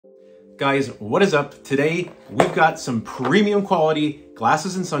Guys, what is up? Today, we've got some premium quality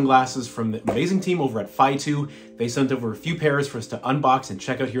glasses and sunglasses from the amazing team over at Fytoo. They sent over a few pairs for us to unbox and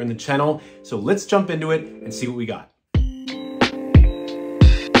check out here in the channel. So let's jump into it and see what we got.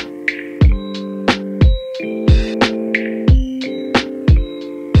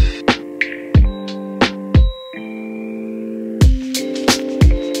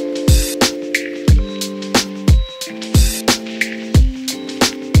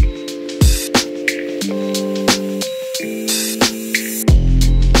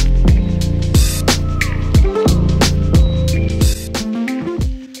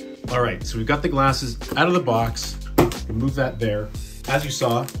 So we've got the glasses out of the box, remove that there. As you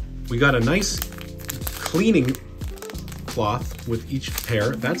saw, we got a nice cleaning cloth with each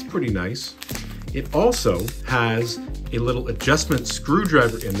pair. That's pretty nice. It also has a little adjustment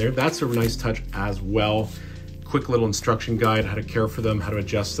screwdriver in there. That's a nice touch as well. Quick little instruction guide, how to care for them, how to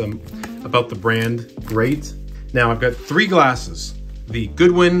adjust them. About the brand, great. Now I've got three glasses. The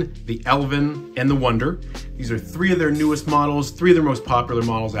Goodwin, the Elvin, and the Wonder. These are three of their newest models, three of their most popular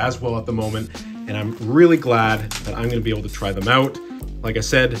models as well at the moment, and I'm really glad that I'm gonna be able to try them out. Like I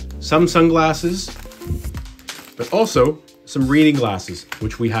said, some sunglasses, but also some reading glasses,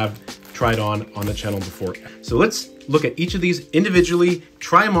 which we have tried on the channel before. So let's look at each of these individually,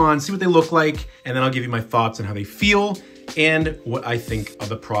 try them on, see what they look like, and then I'll give you my thoughts on how they feel and what I think of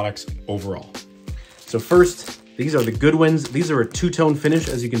the products overall. So first, these are the Goodwins. These are a two-tone finish.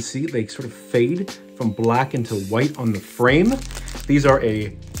 As you can see, they sort of fade from black into white on the frame. These are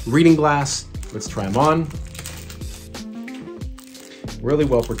a reading glass. Let's try them on. Really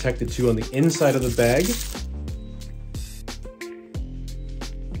well protected too on the inside of the bag.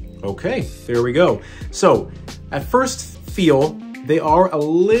 Okay, there we go. So at first feel, they are a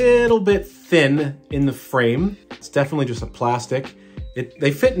little bit thin in the frame. It's definitely just a plastic.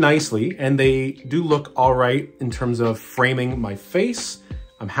 They fit nicely and they do look all right in terms of framing my face.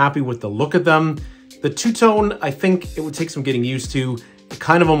 I'm happy with the look of them. The two-tone, I think it would take some getting used to. It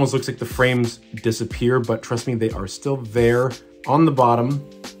kind of almost looks like the frames disappear, but trust me, they are still there on the bottom,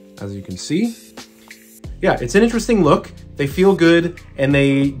 as you can see. Yeah, it's an interesting look. They feel good and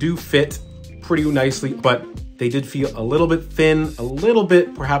they do fit pretty nicely, but they did feel a little bit thin, a little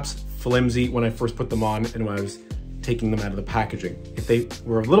bit perhaps flimsy when I first put them on and when I was taking them out of the packaging. If they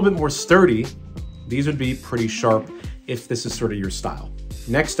were a little bit more sturdy, these would be pretty sharp if this is sort of your style.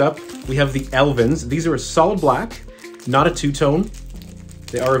 Next up, we have the Elvins. These are a solid black, not a two-tone.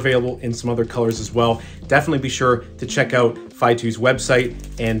 They are available in some other colors as well. Definitely be sure to check out Fytoo's website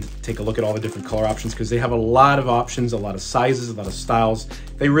and take a look at all the different color options because they have a lot of options, a lot of sizes, a lot of styles.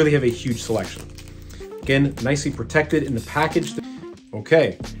 They really have a huge selection. Again, nicely protected in the package.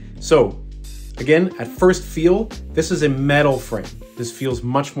 Okay, so again, at first feel, this is a metal frame. This feels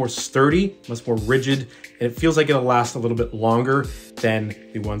much more sturdy, much more rigid, and it feels like it'll last a little bit longer than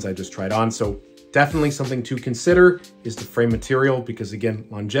the ones I just tried on. So definitely something to consider is the frame material because again,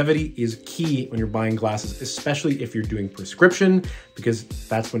 longevity is key when you're buying glasses, especially if you're doing prescription, because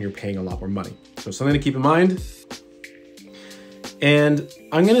that's when you're paying a lot more money. So something to keep in mind. And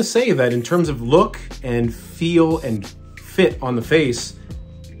I'm gonna say that in terms of look and feel and fit on the face,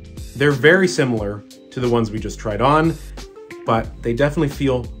 they're very similar to the ones we just tried on, but they definitely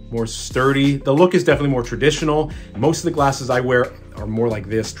feel more sturdy. The look is definitely more traditional. Most of the glasses I wear are more like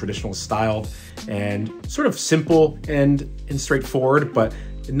this, traditional styled and sort of simple and straightforward, but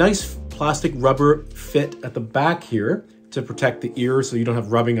a nice plastic rubber fit at the back here to protect the ear so you don't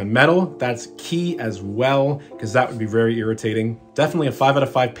have rubbing on metal. That's key as well, because that would be very irritating. Definitely a 5 out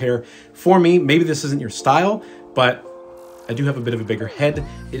of 5 pair for me. Maybe this isn't your style, but I do have a bit of a bigger head.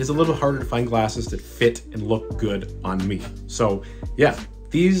 It is a little harder to find glasses that fit and look good on me. So yeah,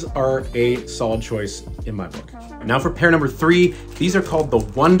 these are a solid choice in my book. Now for pair number 3, these are called the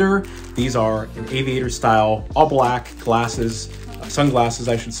Wonder. These are an aviator style, all black glasses, sunglasses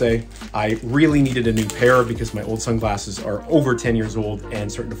I should say. I really needed a new pair because my old sunglasses are over 10 years old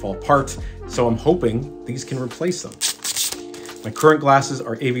and starting to fall apart. So I'm hoping these can replace them. My current glasses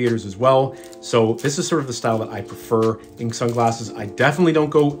are aviators as well, so this is sort of the style that I prefer in sunglasses. I definitely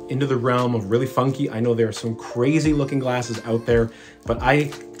don't go into the realm of really funky. I know there are some crazy looking glasses out there, but I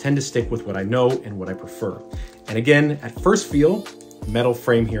tend to stick with what I know and what I prefer. And again, at first feel, metal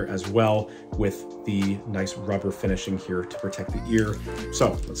frame here as well with the nice rubber finishing here to protect the ear.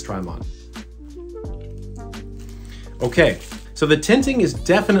 So let's try them on. Okay, so the tinting is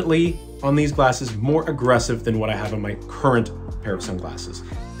definitely on these glasses more aggressive than what I have on my current pair of sunglasses.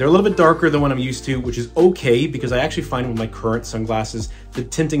 They're a little bit darker than what I'm used to, which is okay because I actually find with my current sunglasses, the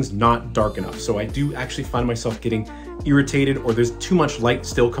tinting's not dark enough. So I do actually find myself getting irritated or there's too much light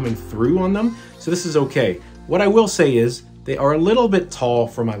still coming through on them. So this is okay. What I will say is they are a little bit tall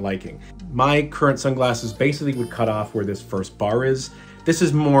for my liking. My current sunglasses basically would cut off where this first bar is. This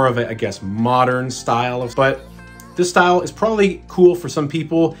is more of a, I guess, modern style, but this style is probably cool for some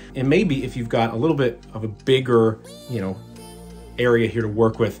people. And maybe if you've got a little bit of a bigger, area here to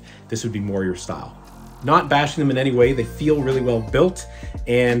work with, this would be more your style. Not bashing them in any way. They feel really well built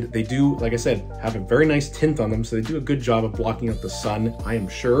and they do, like I said, have a very nice tint on them. So they do a good job of blocking out the sun, I am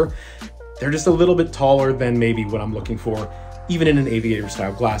sure. They're just a little bit taller than maybe what I'm looking for, even in an aviator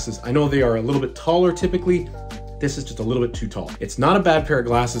style glasses. I know they are a little bit taller typically. This is just a little bit too tall. It's not a bad pair of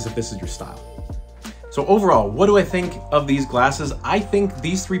glasses if this is your style. So overall, what do I think of these glasses? I think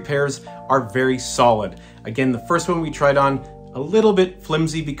these 3 pairs are very solid. Again, the first one we tried on, a little bit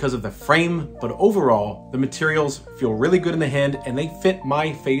flimsy because of the frame, but overall, the materials feel really good in the hand and they fit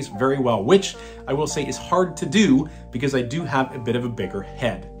my face very well, which I will say is hard to do because I do have a bit of a bigger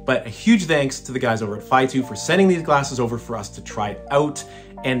head. But a huge thanks to the guys over at Fytoo for sending these glasses over for us to try out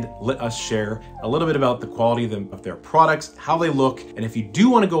and let us share a little bit about the quality of their products, how they look. And if you do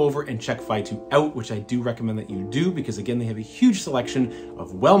want to go over and check Fytoo out, which I do recommend that you do, because again, they have a huge selection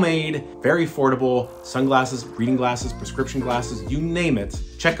of well-made, very affordable sunglasses, reading glasses, prescription glasses, you name it.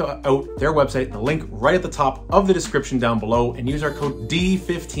 Check out their website, the link right at the top of the description down below, and use our code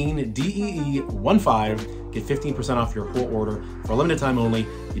D15, DEE15, get 15% off your whole order for a limited time only.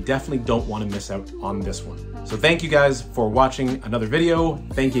 You definitely don't want to miss out on this one. So thank you guys for watching another video.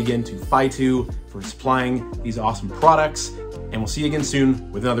 Thank you again to Fytoo for supplying these awesome products, and we'll see you again soon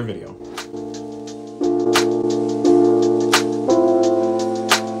with another video.